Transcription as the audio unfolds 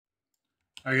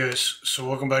Hi guys, so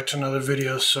welcome back to another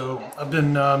video. So I've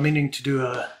been meaning to do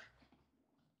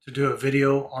a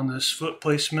video on this foot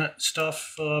placement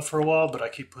stuff for a while, but I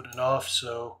keep putting it off.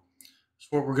 So that's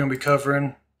what we're going to be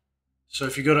covering. So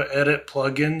if you go to Edit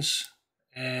Plugins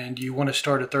and you want to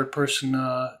start a third-person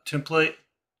template,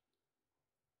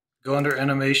 go under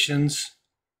Animations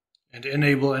and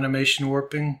enable animation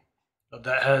warping.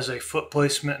 That has a foot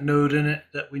placement node in it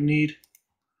that we need.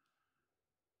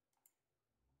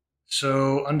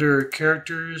 So under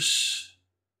characters,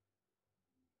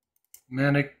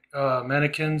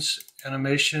 mannequins,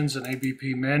 animations, and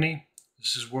ABP Mani,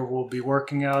 this is where we'll be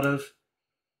working out of.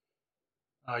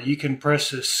 You can press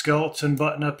this skeleton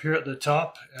button up here at the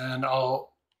top and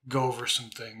I'll go over some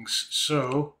things.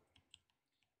 So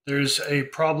there's a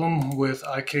problem with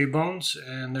IK bones,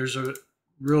 and there's a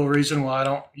real reason why I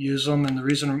don't use them, and the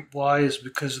reason why is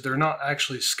because they're not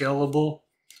actually scalable.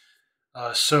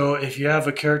 So if you have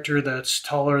a character that's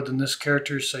taller than this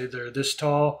character, say they're this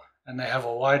tall and they have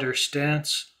a wider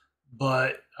stance,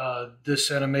 but this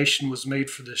animation was made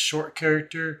for this short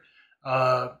character,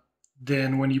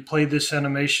 then when you play this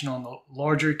animation on the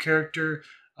larger character,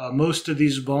 most of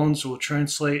these bones will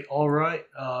translate all right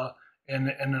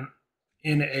in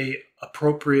a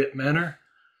appropriate manner,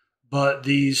 but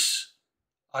these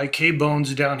IK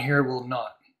bones down here will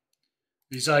not.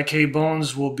 These IK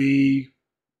bones will be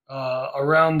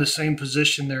around the same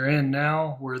position they're in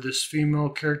now, where this female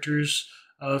character's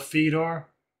feet are.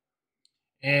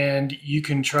 And you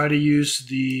can try to use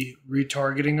the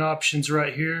retargeting options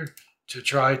right here to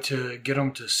try to get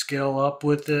them to scale up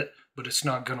with it, but it's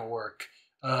not going to work.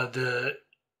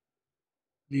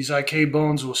 These IK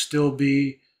bones will still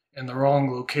be in the wrong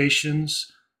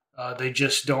locations. They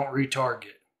just don't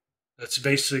retarget. That's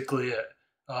basically it.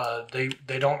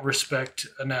 They don't respect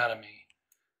anatomy.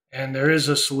 And there is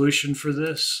a solution for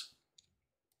this.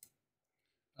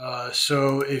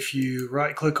 So if you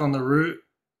right click on the root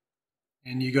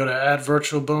and you go to add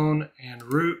virtual bone and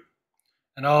root,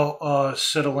 and I'll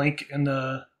set a link in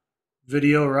the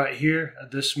video right here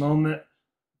at this moment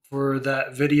for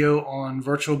that video on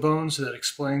virtual bones that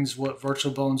explains what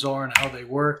virtual bones are and how they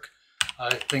work.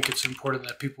 I think it's important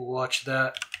that people watch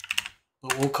that.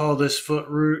 But we'll call this foot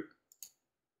root,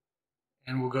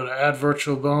 and we'll go to add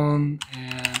virtual bone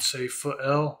and say foot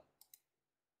L,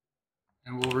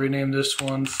 and we'll rename this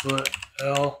one foot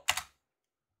L,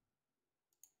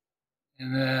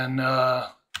 and then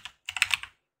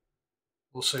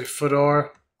we'll say foot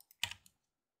R.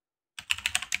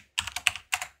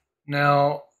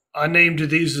 Now I named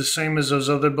these the same as those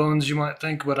other bones you might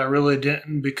think, but I really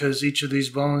didn't, because each of these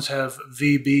bones have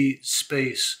VB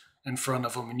space in front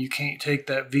of them, and you can't take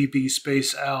that VB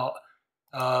space out.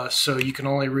 So you can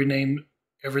only rename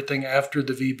everything after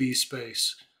the VB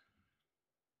space.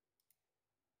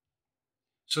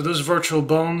 So those virtual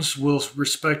bones will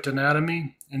respect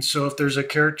anatomy, and so if there's a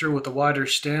character with a wider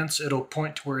stance, it'll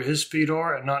point to where his feet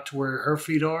are and not to where her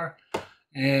feet are,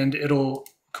 and it'll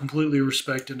completely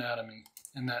respect anatomy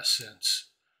in that sense.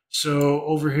 So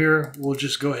over here, we'll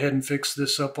just go ahead and fix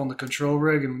this up on the control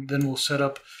rig, and then we'll set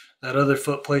up that other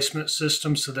foot placement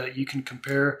system so that you can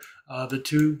compare the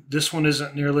two. This one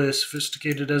isn't nearly as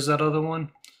sophisticated as that other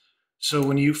one. So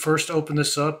when you first open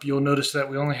this up, you'll notice that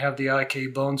we only have the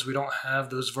IK bones. We don't have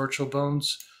those virtual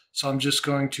bones. So I'm just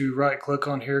going to right click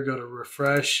on here, go to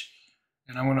refresh,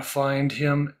 and I'm going to find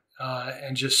him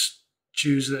and just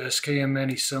choose the SKM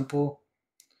Mani Simple.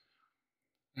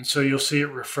 And so you'll see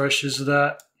it refreshes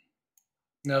that.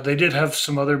 Now they did have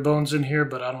some other bones in here,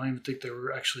 but I don't even think they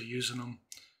were actually using them.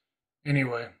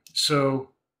 Anyway, so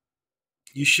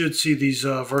you should see these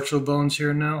virtual bones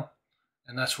here now,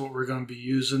 and that's what we're going to be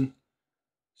using.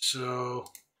 So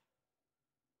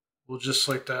we'll just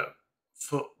select that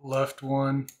foot left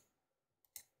one,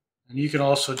 and you can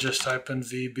also just type in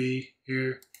VB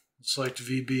here, select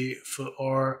VB foot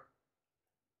R,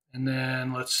 and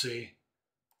then let's see,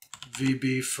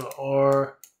 VB foot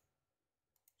R,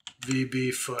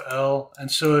 VB foot L.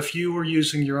 And so if you were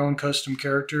using your own custom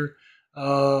character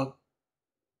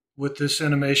with this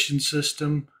animation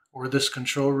system or this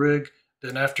control rig,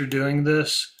 then after doing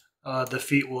this, the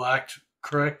feet will act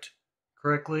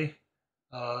correctly.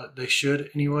 They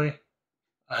should anyway.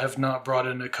 I have not brought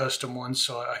in a custom one,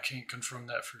 so I can't confirm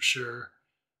that for sure.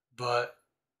 But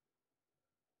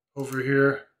over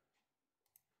here,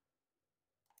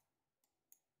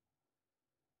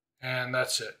 and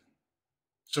that's it.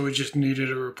 So we just needed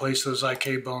to replace those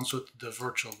IK bones with the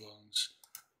virtual bones.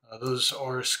 Those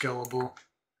are scalable.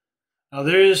 Now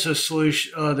there is a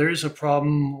solution. There is a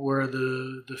problem where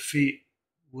the feet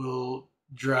will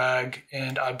drag,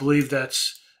 and I believe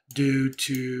that's due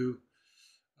to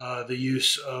the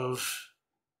use of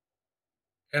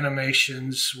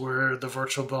animations where the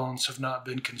virtual bones have not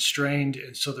been constrained,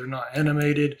 and so they're not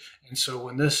animated. And so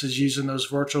when this is using those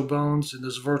virtual bones and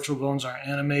those virtual bones aren't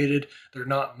animated, they're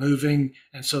not moving,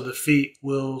 and so the feet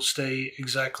will stay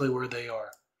exactly where they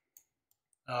are.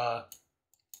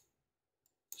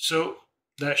 So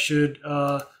that should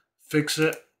fix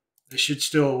it. It should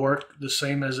still work the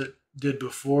same as it did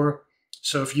before.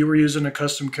 So if you were using a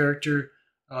custom character,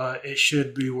 it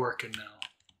should be working now.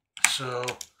 So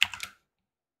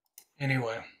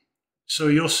anyway, so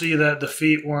you'll see that the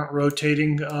feet weren't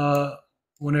rotating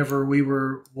whenever we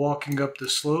were walking up the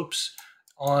slopes.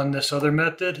 On this other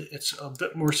method, it's a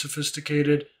bit more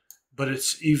sophisticated, but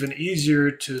it's even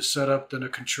easier to set up than a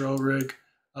control rig.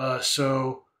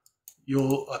 So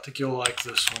I think you'll like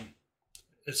this one.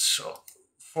 It's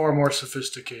far more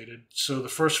sophisticated. So the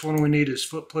first one we need is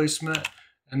foot placement,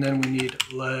 and then we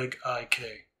need leg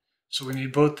IK. So we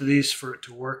need both of these for it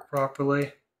to work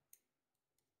properly.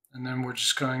 And then we're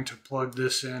just going to plug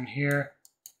this in here.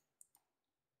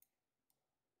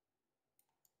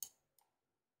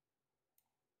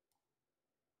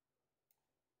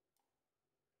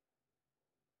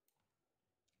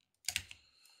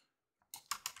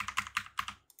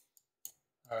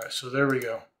 All right, so there we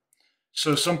go.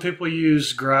 So some people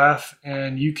use graph,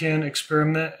 and you can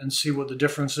experiment and see what the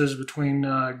difference is between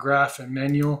graph and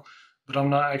manual, but I'm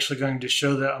not actually going to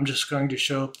show that. I'm just going to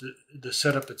show the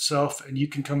setup itself, and you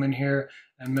can come in here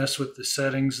and mess with the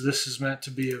settings. This is meant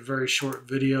to be a very short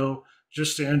video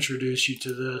just to introduce you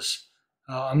to this.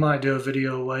 I might do a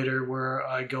video later where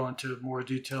I go into more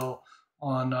detail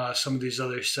on some of these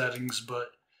other settings, but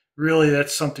really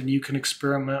that's something you can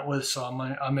experiment with, so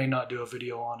I may not do a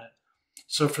video on it.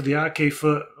 So for the IK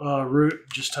foot root,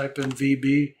 just type in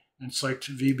VB and select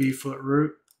VB foot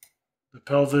root. The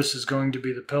pelvis is going to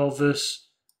be the pelvis,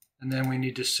 and then we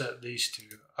need to set these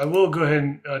two. I will go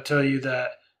ahead and tell you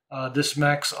that this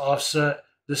max offset,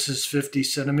 this is 50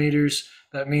 centimeters.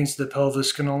 That means the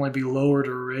pelvis can only be lowered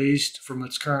or raised from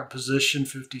its current position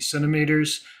 50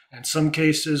 centimeters. In some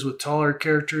cases with taller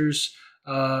characters,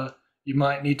 you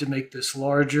might need to make this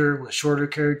larger. With shorter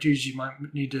characters, you might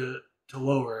need to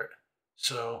lower it.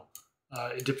 So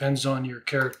it depends on your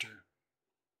character.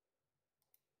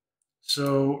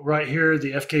 So right here,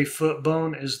 the FK foot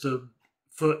bone is the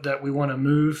foot that we want to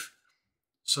move.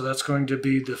 So that's going to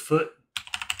be the foot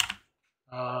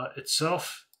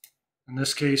itself. In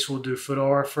this case, we'll do foot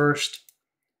R first.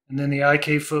 And then the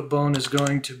IK foot bone is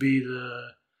going to be the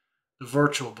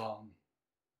virtual bone.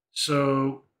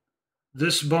 So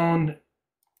this bone,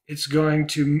 it's going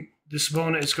to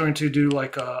do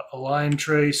like a line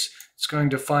trace. It's going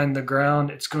to find the ground.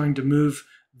 It's going to move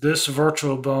this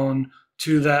virtual bone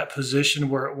to that position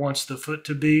where it wants the foot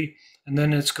to be. And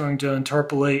then it's going to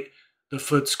interpolate the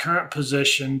foot's current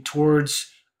position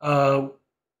towards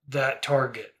that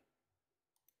target.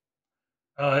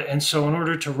 And so in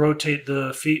order to rotate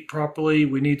the feet properly,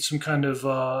 we need some kind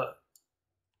of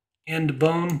end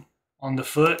bone on the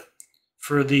foot.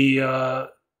 For the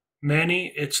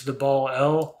Manny, it's the ball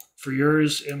L. For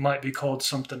yours, it might be called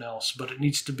something else, but it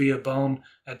needs to be a bone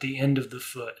at the end of the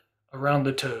foot, around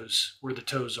the toes, where the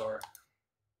toes are.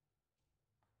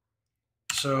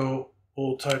 So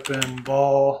we'll type in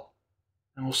ball,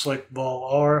 and we'll select ball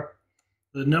R.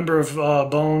 The number of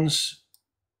bones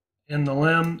in the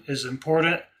limb is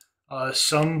important.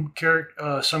 Some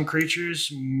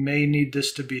creatures may need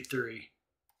this to be 3.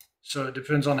 So it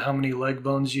depends on how many leg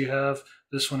bones you have.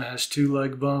 This one has 2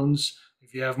 leg bones.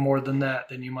 If you have more than that,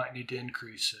 then you might need to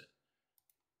increase it.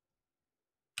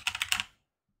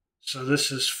 So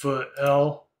this is foot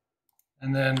L,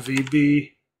 and then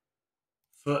VB,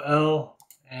 foot L,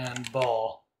 and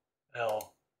ball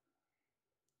L.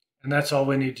 And that's all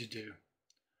we need to do.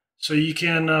 So you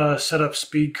can set up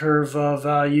speed curve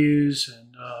values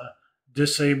and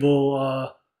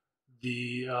disable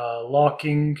the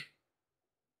locking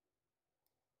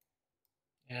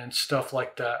and stuff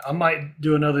like that. I might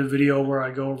do another video where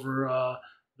I go over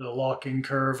the locking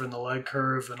curve and the leg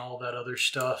curve and all that other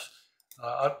stuff.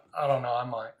 I don't know, I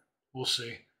might. We'll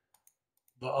see.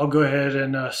 But I'll go ahead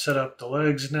and set up the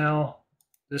legs now.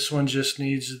 This one just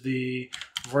needs the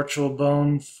virtual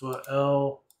bone, foot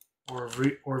L, or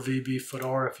VB foot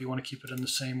R if you want to keep it in the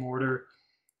same order.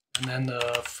 And then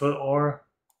the foot R.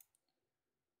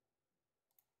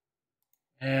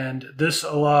 And this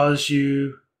allows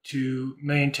you to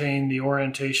maintain the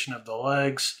orientation of the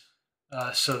legs.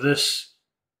 So this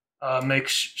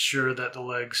makes sure that the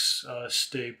legs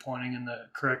stay pointing in the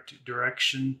correct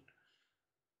direction.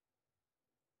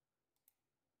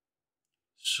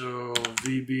 So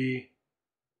VB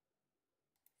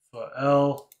foot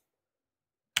L,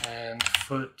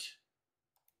 foot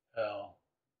L.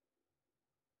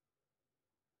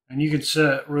 And you can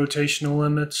set rotational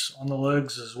limits on the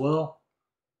legs as well.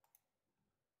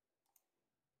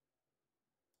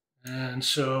 And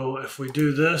so if we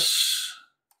do this,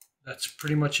 that's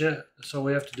pretty much it. That's all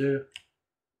we have to do.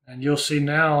 And you'll see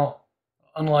now,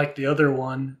 unlike the other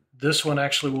one, this one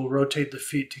actually will rotate the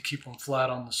feet to keep them flat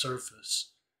on the surface.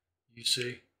 You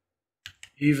see,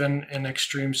 even in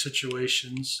extreme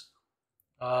situations,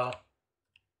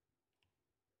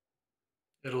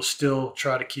 it'll still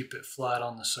try to keep it flat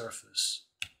on the surface.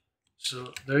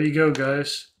 So there you go,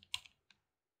 guys.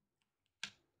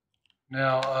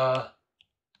 Now,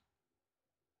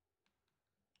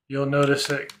 you'll notice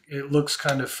that it looks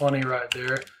kind of funny right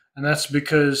there. And that's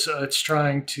because it's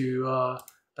trying to,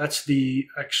 that's the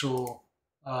actual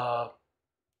plant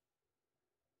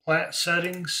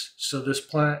settings. So this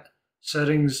plant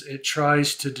settings, it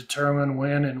tries to determine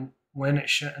when and when it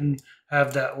shouldn't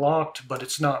have that locked, but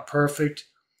it's not perfect.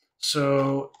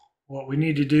 So what we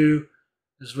need to do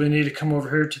is we need to come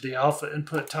over here to the alpha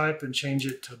input type and change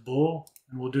it to bool,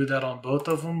 and we'll do that on both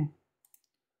of them.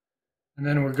 And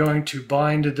then we're going to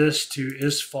bind this to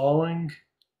is falling.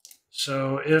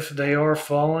 So if they are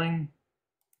falling,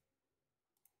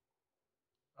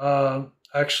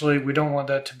 actually we don't want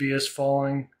that to be is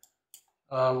falling.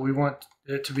 We want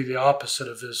it to be the opposite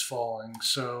of is falling.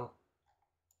 So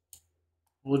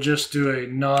we'll just do a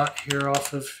not here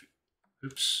off of,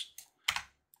 oops.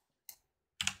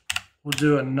 We'll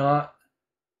do a not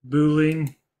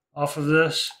boolean off of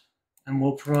this, and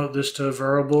we'll promote this to a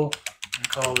variable and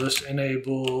call this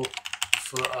enable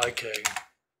foot IK.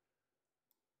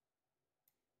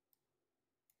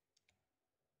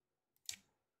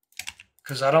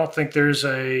 Because I don't think there's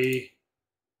a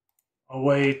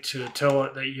way to tell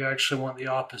it that you actually want the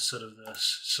opposite of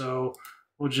this. So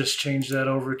we'll just change that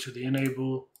over to the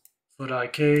enable foot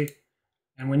IK.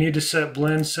 And we need to set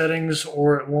blend settings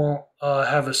or it won't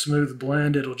have a smooth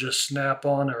blend. It'll just snap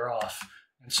on or off.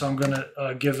 And so I'm going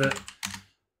to give it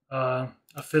a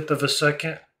 1/5 of a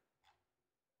second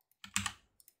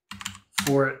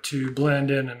for it to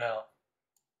blend in and out.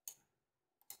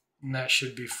 And that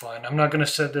should be fine. I'm not going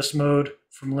to set this mode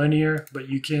from linear, but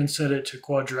you can set it to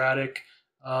quadratic,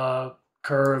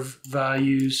 curve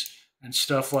values and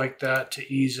stuff like that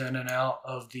to ease in and out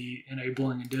of the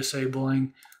enabling and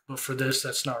disabling. But for this,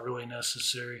 that's not really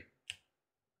necessary.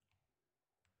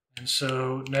 And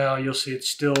so now you'll see it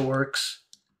still works,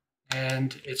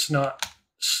 and it's not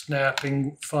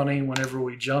snapping funny whenever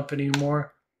we jump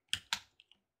anymore.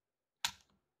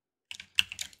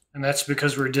 And that's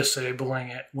because we're disabling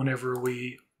it whenever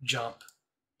we jump.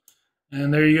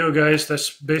 And there you go, guys.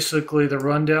 That's basically the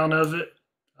rundown of it.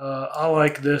 I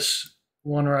like this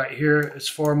one right here. It's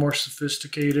far more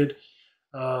sophisticated.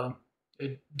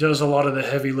 It does a lot of the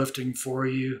heavy lifting for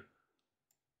you.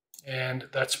 And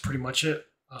that's pretty much it.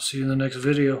 I'll see you in the next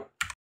video.